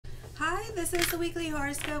Hi, this is the weekly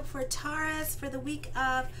horoscope for Taurus for the week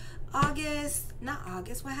of August. Not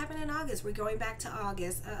August. What happened in August? We're going back to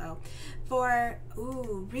August.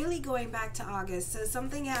 Really going back to August. So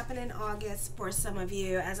something happened in August for some of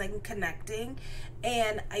you as I'm connecting,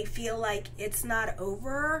 and I feel like it's not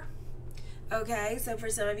over. Okay, so for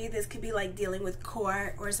some of you, this could be like dealing with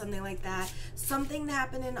court or something like that. Something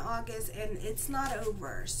happened in August and it's not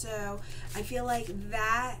over. So I feel like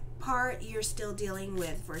that part you're still dealing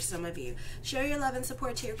with for some of you. Show your love and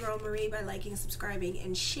support to your girl Marie by liking, subscribing,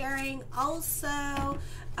 and sharing. Also,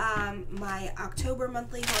 my October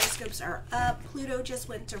monthly horoscopes are up. Pluto just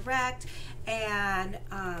went direct, and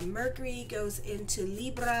Mercury goes into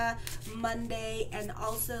Libra Monday, and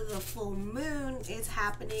also the full moon is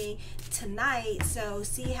happening tonight, so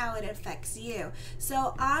see how it affects you.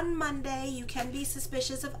 So on Monday, you can be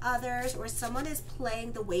suspicious of others, or someone is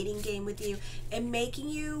playing the waiting game with you and making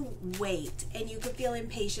you wait, and you could feel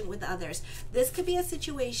impatient with others. This could be a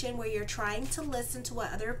situation where you're trying to listen to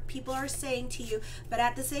what other people are saying to you, but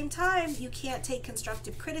at the same time, you can't take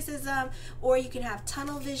constructive criticism, or you can have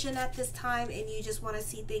tunnel vision at this time and you just want to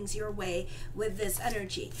see things your way with this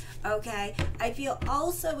energy. Okay, I feel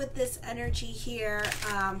also with this energy here,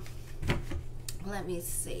 let me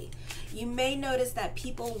see. You may notice that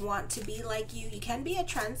people want to be like you. You can be a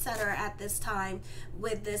trendsetter at this time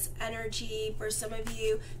with this energy. For some of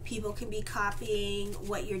you, people can be copying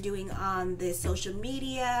what you're doing on the social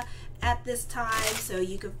media at this time, so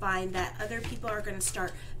you can find that other people are going to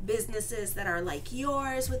start businesses that are like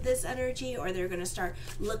yours with this energy, or they're going to start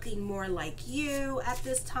looking more like you at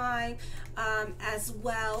this time as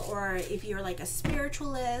well. Or if you're like a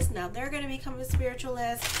spiritualist, now they're going to become a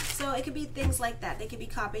spiritualist. So it could be things like that. They could be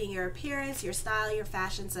copying your appearance, your style, your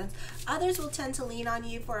fashion sense. Others will tend to lean on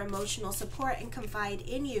you for emotional support and confide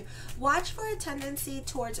in you. Watch for a tendency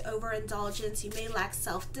towards overindulgence. You may lack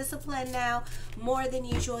self-discipline now more than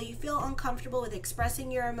usual. You feel uncomfortable with expressing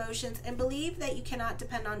your emotions and believe that you cannot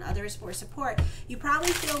depend on others for support. You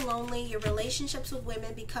probably feel lonely. Your relationships with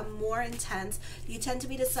women become more intense. You tend to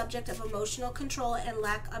be the subject of emotional control and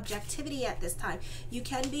lack objectivity at this time. You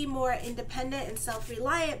can be more independent and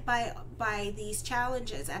self-reliant by these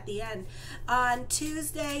challenges at the end. On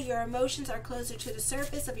Tuesday, your emotions are closer to the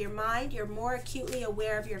surface of your mind. You're more acutely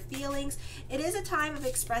aware of your feelings. It is a time of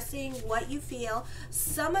expressing what you feel.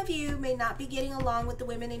 Some of you may not be getting along with the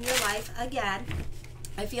women in your life again.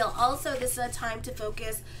 I feel also this is a time to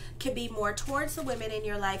focus, could be more towards the women in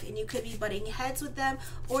your life, and you could be butting heads with them,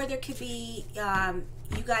 or there could be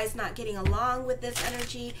you guys not getting along with this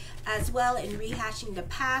energy as well, and rehashing the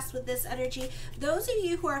past with this energy. Those of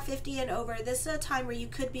you who are 50 and over, this is a time where you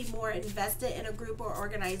could be more invested in a group or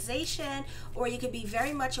organization, or you could be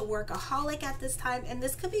very much a workaholic at this time, and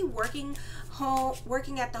this could be working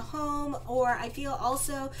at the home. Or I feel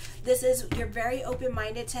also this is, you're very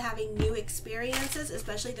open-minded to having new experiences,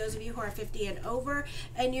 especially those of you who are 50 and over,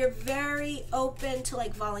 and you're very open to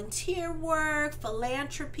like volunteer work,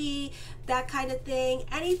 philanthropy, that kind of thing.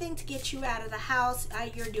 Anything to get you out of the house,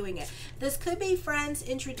 you're doing it. This could be friends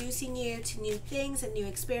introducing you to new things and new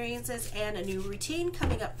experiences, and a new routine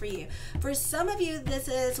coming up for you. For some of you, this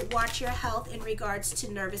is watch your health in regards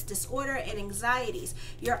to nervous disorder and anxieties.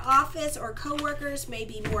 Your office or co-workers may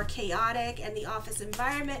be more chaotic, and the office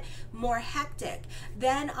environment more hectic.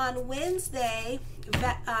 Then on Wednesday,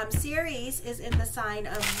 Ceres is in the sign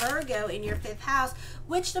of Virgo in your 5th house,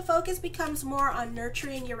 which the focus becomes more on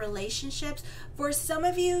nurturing your relationships. For some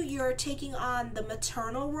of you, you're taking on the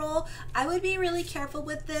maternal role. I would be really careful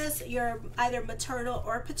with this. You're either maternal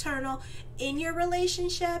or paternal in your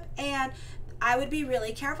relationship, and I would be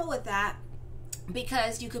really careful with that,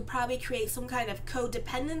 because you could probably create some kind of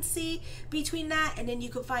codependency between that, and then you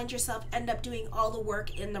could find yourself end up doing all the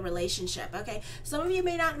work in the relationship. Okay, some of you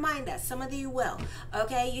may not mind that, some of you will.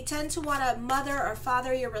 Okay, you tend to want to mother or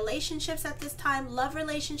father your relationships at this time, love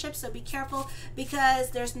relationships, so be careful, because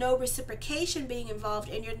there's no reciprocation being involved,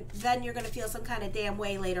 and then you're going to feel some kind of damn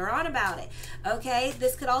way later on about it. Okay,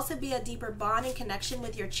 this could also be a deeper bond and connection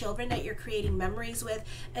with your children that you're creating memories with,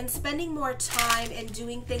 and spending more time and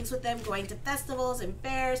doing things with them, going to festivals and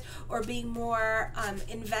fairs, or being more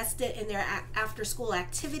invested in their after school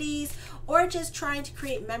activities, or just trying to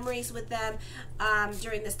create memories with them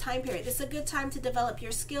during this time period. This is a good time to develop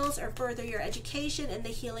your skills or further your education in the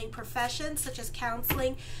healing professions, such as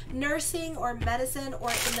counseling, nursing, or medicine, or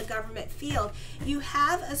in the government field. You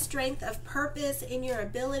have a strength of purpose in your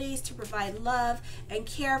abilities to provide love and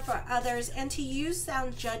care for others, and to use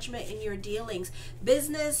sound judgment in your dealings.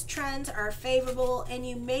 Business trends are favorable, and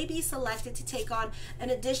you may be selected to take take on an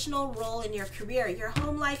additional role in your career. Your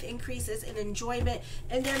home life increases in enjoyment,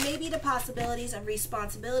 and there may be the possibilities of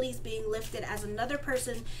responsibilities being lifted as another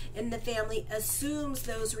person in the family assumes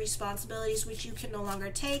those responsibilities which you can no longer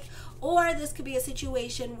take. Or this could be a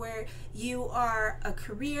situation where you are a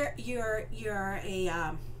career, you're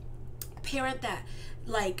a parent that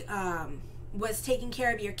was taking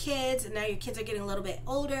care of your kids, and now your kids are getting a little bit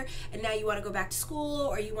older, and now you want to go back to school,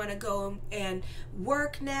 or you want to go and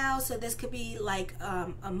work now. So this could be like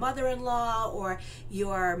a mother-in-law or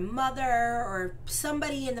your mother or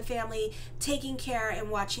somebody in the family taking care and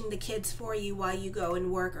watching the kids for you while you go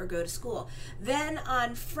and work or go to school. Then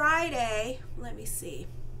on Friday, let me see.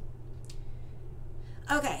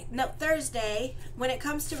 Okay, no, Thursday, when it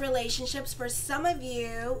comes to relationships, for some of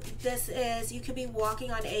you, you could be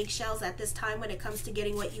walking on eggshells at this time when it comes to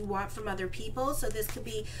getting what you want from other people. So this could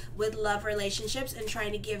be with love relationships and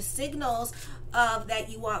trying to give signals of that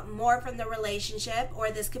you want more from the relationship, or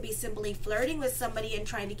this could be simply flirting with somebody and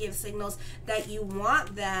trying to give signals that you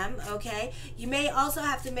want them, okay? You may also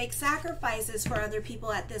have to make sacrifices for other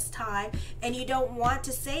people at this time, and you don't want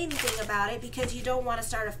to say anything about it because you don't want to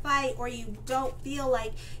start a fight, or you don't feel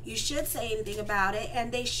like you should say anything about it,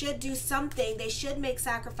 and they should do something. They should make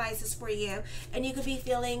sacrifices for you, and you could be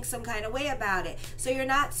feeling some kind of way about it. So you're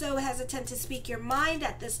not so hesitant to speak your mind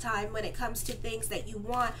at this time when it comes to things that you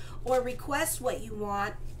want or request what you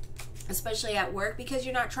want, especially at work, because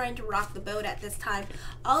you're not trying to rock the boat at this time.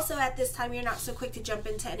 Also at this time, you're not so quick to jump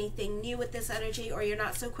into anything new with this energy, or you're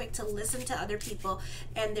not so quick to listen to other people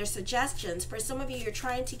and their suggestions. For some of you, you're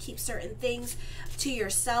trying to keep certain things to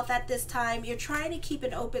yourself at this time. You're trying to keep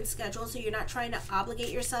an open schedule, so you're not trying to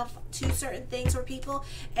obligate yourself to certain things or people,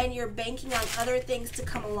 and you're banking on other things to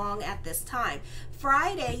come along at this time.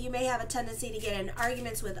 Friday, you may have a tendency to get in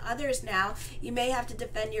arguments with others now. You may have to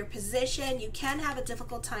defend your position. You can have a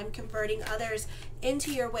difficult time converting others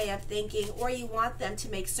into your way of thinking, or you want them to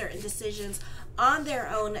make certain decisions on their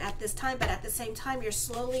own at this time, but at the same time you're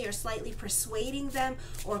slowly or slightly persuading them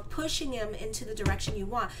or pushing them into the direction you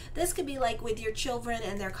want. This could be like with your children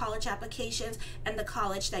and their college applications and the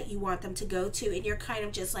college that you want them to go to, and you're kind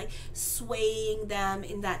of just like swaying them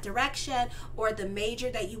in that direction, or the major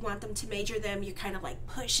that you want them to major them, you're kind of like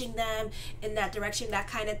pushing them in that direction, that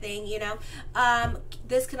kind of thing, you know.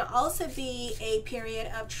 This can also be a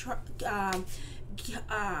period of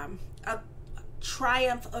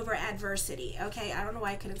triumph over adversity. Okay, I don't know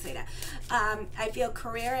why I couldn't say that. I feel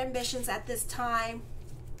career ambitions at this time,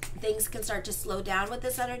 things can start to slow down with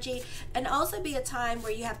this energy, and also be a time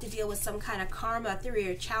where you have to deal with some kind of karma through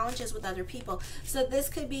your challenges with other people. So this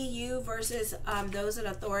could be you versus those in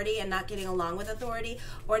authority and not getting along with authority,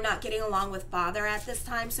 or not getting along with father at this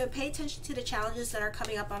time. So pay attention to the challenges that are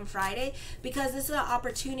coming up on Friday, because this is an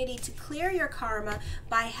opportunity to clear your karma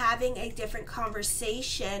by having a different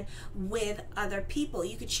conversation with other people.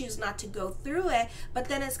 You could choose not to go through it, but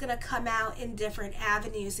then it's going to come out in different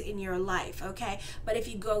avenues in your life, okay? But if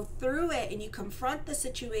you go through it and you confront the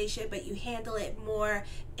situation, but you handle it more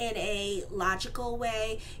in a logical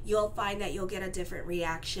way, you'll find that you'll get a different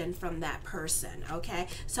reaction from that person, okay?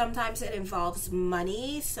 Sometimes it involves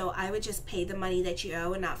money, so I would just pay the money that you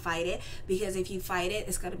owe and not fight it, because if you fight it,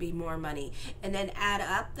 it's going to be more money. And then add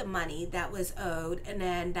up the money that was owed, and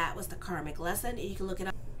then that was the karmic lesson, and you can look it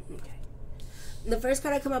up. Okay. The first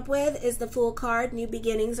card I come up with is the Fool card. New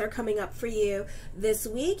beginnings are coming up for you this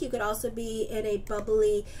week. You could also be in a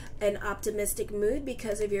bubbly and optimistic mood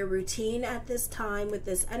because of your routine at this time with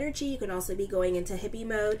this energy. You can also be going into hippie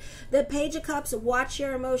mode. The Page of Cups, watch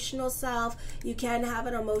your emotional self. You can have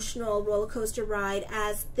an emotional roller coaster ride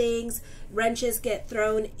as wrenches get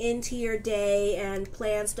thrown into your day and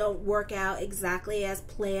plans don't work out exactly as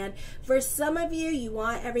planned. For some of you, you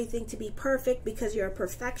want everything to be perfect because you're a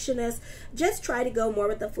perfectionist. Just try to go more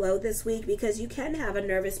with the flow this week, because you can have a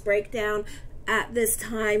nervous breakdown at this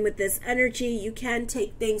time with this energy. You can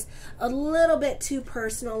take things a little bit too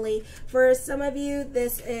personally. For some of you,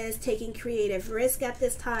 this is taking creative risk at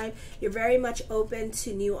this time. You're very much open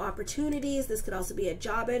to new opportunities. This could also be a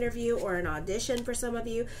job interview or an audition for some of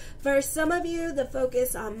you. For some of you, the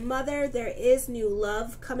focus on mother, there is new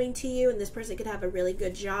love coming to you, and this person could have a really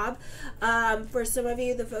good job. For some of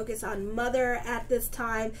you, the focus on mother at this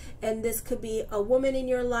time, and this could be a woman in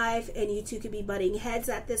your life, and you two could be butting heads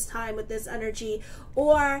at this time with this energy. energy,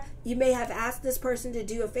 or you may have asked this person to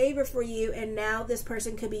do a favor for you, and now this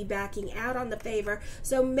person could be backing out on the favor.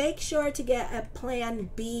 So make sure to get a plan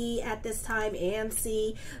B at this time, and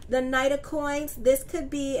C. The Knight of Coins, this could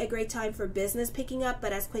be a great time for business picking up,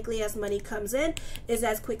 but as quickly as money comes in is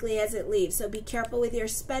as quickly as it leaves. So be careful with your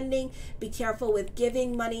spending, be careful with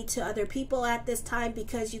giving money to other people at this time,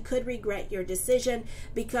 because you could regret your decision,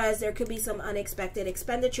 because there could be some unexpected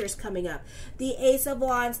expenditures coming up. The Ace of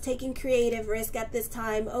Wands, taking creative risk at this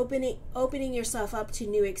time, opening yourself up to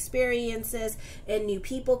new experiences and new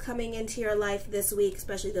people coming into your life this week,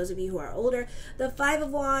 especially those of you who are older. The Five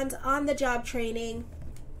of Wands, on the job training,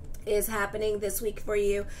 is happening this week for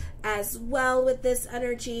you as well with this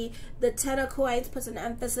energy. The Ten of Coins puts an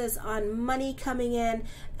emphasis on money coming in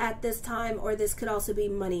at this time, or this could also be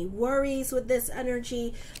money worries with this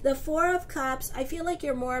energy. The Four of Cups, I feel like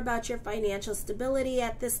you're more about your financial stability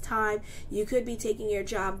at this time. You could be taking your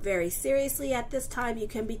job very seriously at this time. You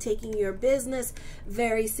can be taking your business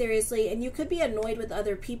very seriously, and you could be annoyed with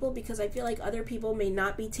other people, because I feel like other people may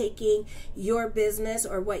not be taking your business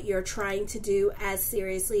or what you're trying to do as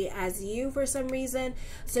seriously as you for some reason.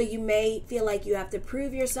 So you may feel like you have to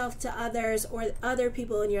prove yourself to others, or other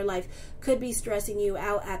people in your life could be stressing you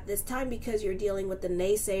out at this time because you're dealing with the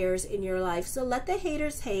naysayers in your life. So let the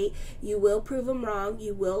haters hate. You will prove them wrong.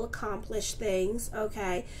 You will accomplish things,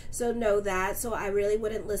 okay? So know that. So I really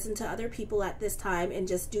wouldn't listen to other people at this time, and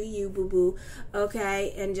just do you, boo-boo,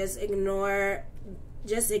 okay? And just ignore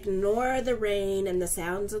the rain and the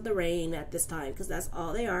sounds of the rain at this time, because that's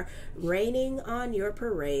all they are, raining on your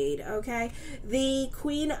parade, okay? The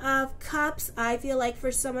Queen of Cups, I feel like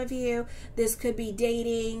for some of you, this could be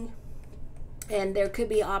dating, and there could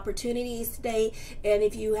be opportunities to date. And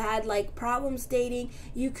if you had like problems dating,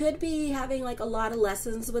 you could be having like a lot of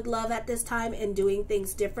lessons with love at this time, and doing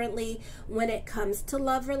things differently when it comes to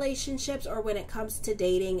love relationships, or when it comes to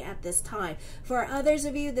dating at this time. For others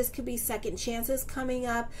of you, this could be second chances coming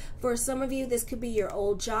up. For some of you, this could be your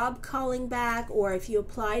old job calling back, or if you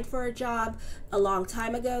applied for a job a long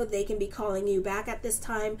time ago, they can be calling you back at this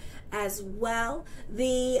time as well.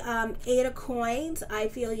 The Eight of Coins, I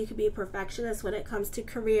feel you could be a perfectionist when it comes to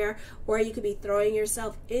career, or you could be throwing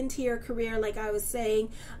yourself into your career, like I was saying,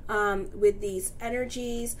 with these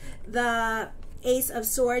energies. The Ace of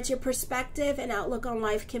Swords, your perspective and outlook on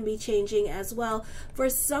life can be changing as well. For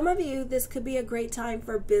some of you, this could be a great time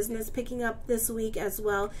for business picking up this week as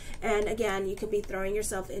well. And again, you could be throwing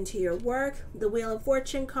yourself into your work. The Wheel of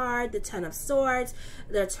Fortune card, the Ten of Swords,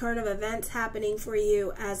 the turn of events happening for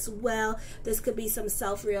you as well. This could be some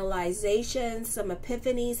self-realization, some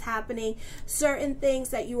epiphanies happening. Certain things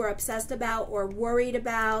that you were obsessed about or worried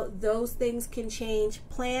about, those things can change.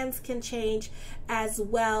 Plans can change as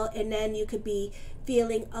well. And then you could be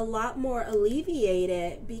feeling a lot more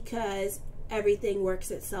alleviated because everything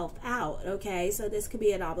works itself out, okay? So this could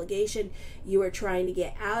be an obligation you were trying to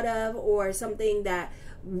get out of, or something that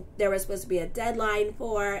there was supposed to be a deadline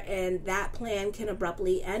for, and that plan can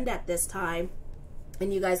abruptly end at this time,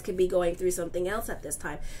 and you guys could be going through something else at this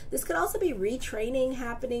time. This could also be retraining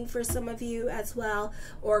happening for some of you as well,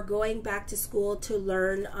 or going back to school to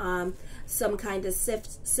learn some kind of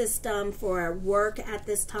system for work at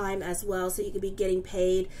this time as well. So you could be getting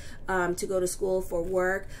paid to go to school for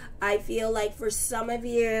work. I feel like for some of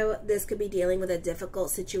you, this could be dealing with a difficult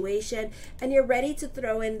situation, and you're ready to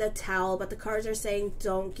throw in the towel, but the cards are saying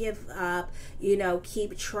don't give up, you know,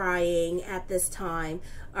 keep trying at this time.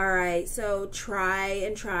 All right, so try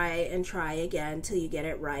and try and try again till you get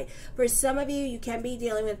it right. For some of you, you can be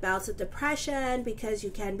dealing with bouts of depression because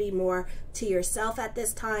you can be more to yourself at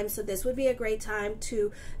this time. So this would be a great time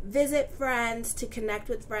to visit friends, to connect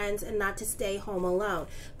with friends, and not to stay home alone.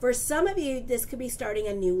 For some of you, this could be starting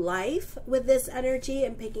a new life with this energy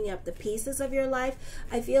and picking up the pieces of your life.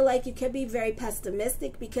 I feel like you could be very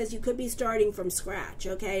pessimistic because you could be starting from scratch,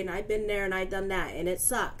 okay? And I've been there and I've done that, and it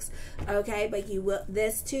sucks, okay? But you will,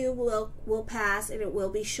 this too will pass, and it will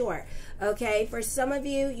be short, okay? For some of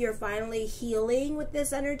you, you're finally healing with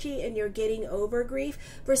this energy and you're getting over grief.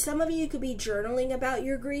 For some of you, you could be journaling about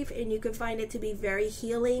your grief, and you could find it to be very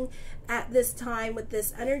healing at this time with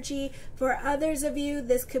this energy. For others of you,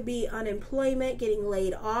 this could be unemployment, getting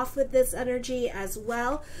laid off with this energy as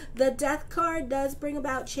well. The Death card does bring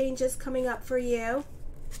about changes coming up for you.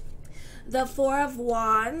 The Four of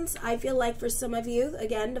Wands, I feel like for some of you,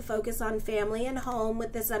 again, to focus on family and home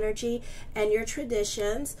with this energy and your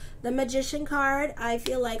traditions. The Magician card, I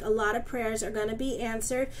feel like a lot of prayers are going to be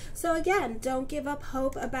answered. So again, don't give up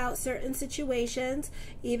hope about certain situations.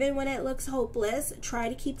 Even when it looks hopeless, try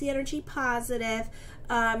to keep the energy positive.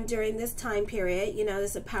 during this time period. You know,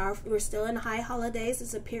 there's a powerful, we're still in high holidays.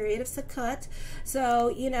 It's a period of Sukkot. So,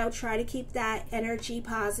 you know, try to keep that energy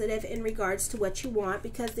positive in regards to what you want,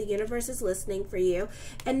 because the universe is listening for you.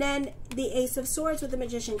 And then the Ace of Swords with the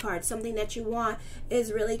Magician card, something that you want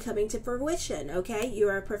is really coming to fruition, okay? You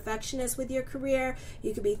are a perfectionist with your career.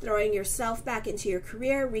 You could be throwing yourself back into your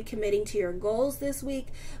career, recommitting to your goals this week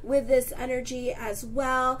with this energy as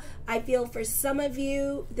well. I feel for some of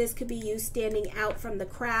you, this could be you standing out from the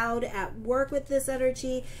crowd at work with this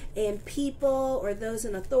energy, and people or those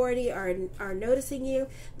in authority are noticing you.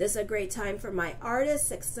 This is a great time for my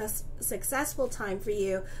artists, successful time for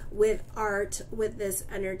you with art with this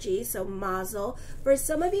energy. So mazel. For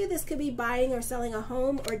some of you, this could be buying or selling a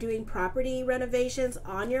home or doing property renovations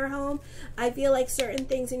on your home. I feel like certain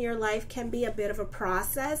things in your life can be a bit of a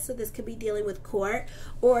process. So this could be dealing with court,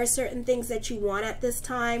 or certain things that you want at this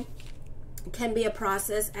time can be a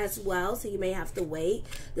process as well, so you may have to wait.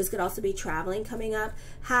 This could also be traveling coming up.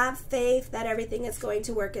 Have faith that everything is going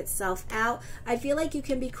to work itself out. I feel like you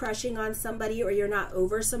can be crushing on somebody, or you're not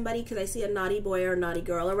over somebody, because I see a naughty boy or a naughty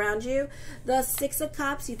girl around you. The Six of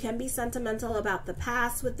Cups, you can be sentimental about the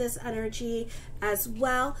past with this energy as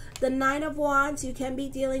well. The Nine of Wands, you can be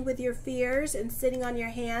dealing with your fears and sitting on your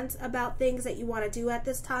hands about things that you want to do at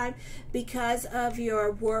this time because of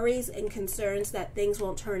your worries and concerns that things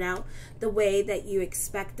won't turn out the way that you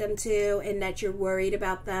expect them to, and that you're worried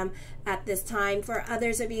about them at this time. For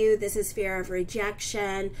others of you, this is fear of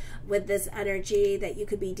rejection with this energy that you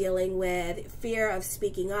could be dealing with, fear of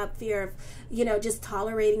speaking up, fear of, you know, just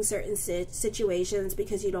tolerating certain situations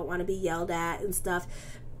because you don't want to be yelled at and stuff.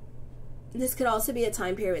 This could also be a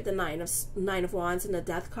time period with the Nine of Wands and the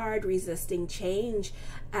Death card, resisting change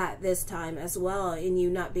at this time as well, and you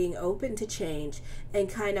not being open to change and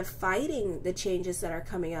kind of fighting the changes that are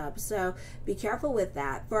coming up. So be careful with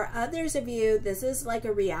that. For others of you, this is like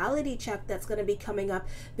a reality check that's going to be coming up,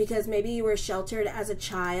 because maybe you were sheltered as a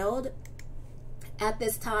child at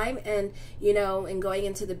this time, and you know, and going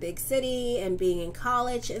into the big city and being in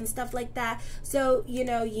college and stuff like that. So, you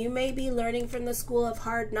know, you may be learning from the school of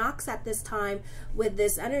hard knocks at this time with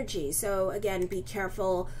this energy. So again, be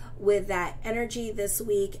careful with that energy this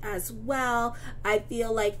week as well. I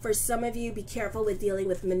feel like for some of you, be careful with dealing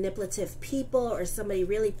with manipulative people or somebody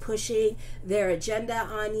really pushing their agenda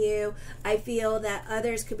on you. I feel that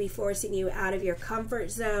others could be forcing you out of your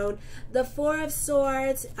comfort zone. The Four of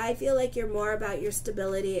Swords, I feel like you're more about your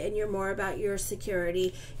stability, and you're more about your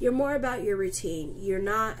security. You're more about your routine. You're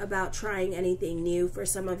not about trying anything new for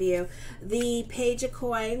some of you. The Page of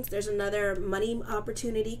Coins, there's another money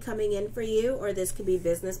opportunity coming in for you, or this could be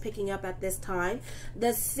business picking up at this time.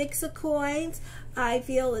 The Six of Coins, I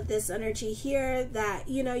feel with this energy here that,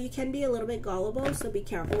 you know, you can be a little bit gullible, so be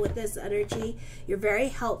careful with this energy. You're very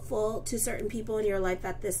helpful to certain people in your life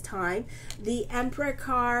at this time. The Emperor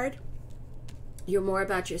card, you're more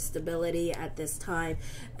about your stability at this time,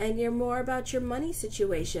 and you're more about your money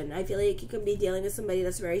situation. I feel like you can be dealing with somebody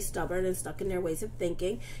that's very stubborn and stuck in their ways of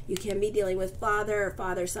thinking. You can be dealing with father or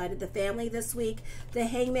father side of the family this week. The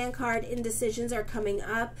Hangman card, indecisions are coming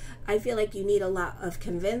up. I feel like you need a lot of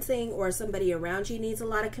convincing, or somebody around you needs a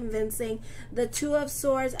lot of convincing. The Two of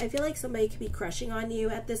Swords, I feel like somebody could be crushing on you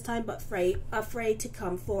at this time, but afraid to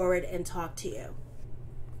come forward and talk to you.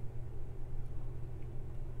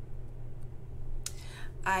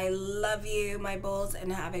 I love you, my bulls,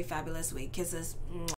 and have a fabulous week. Kisses.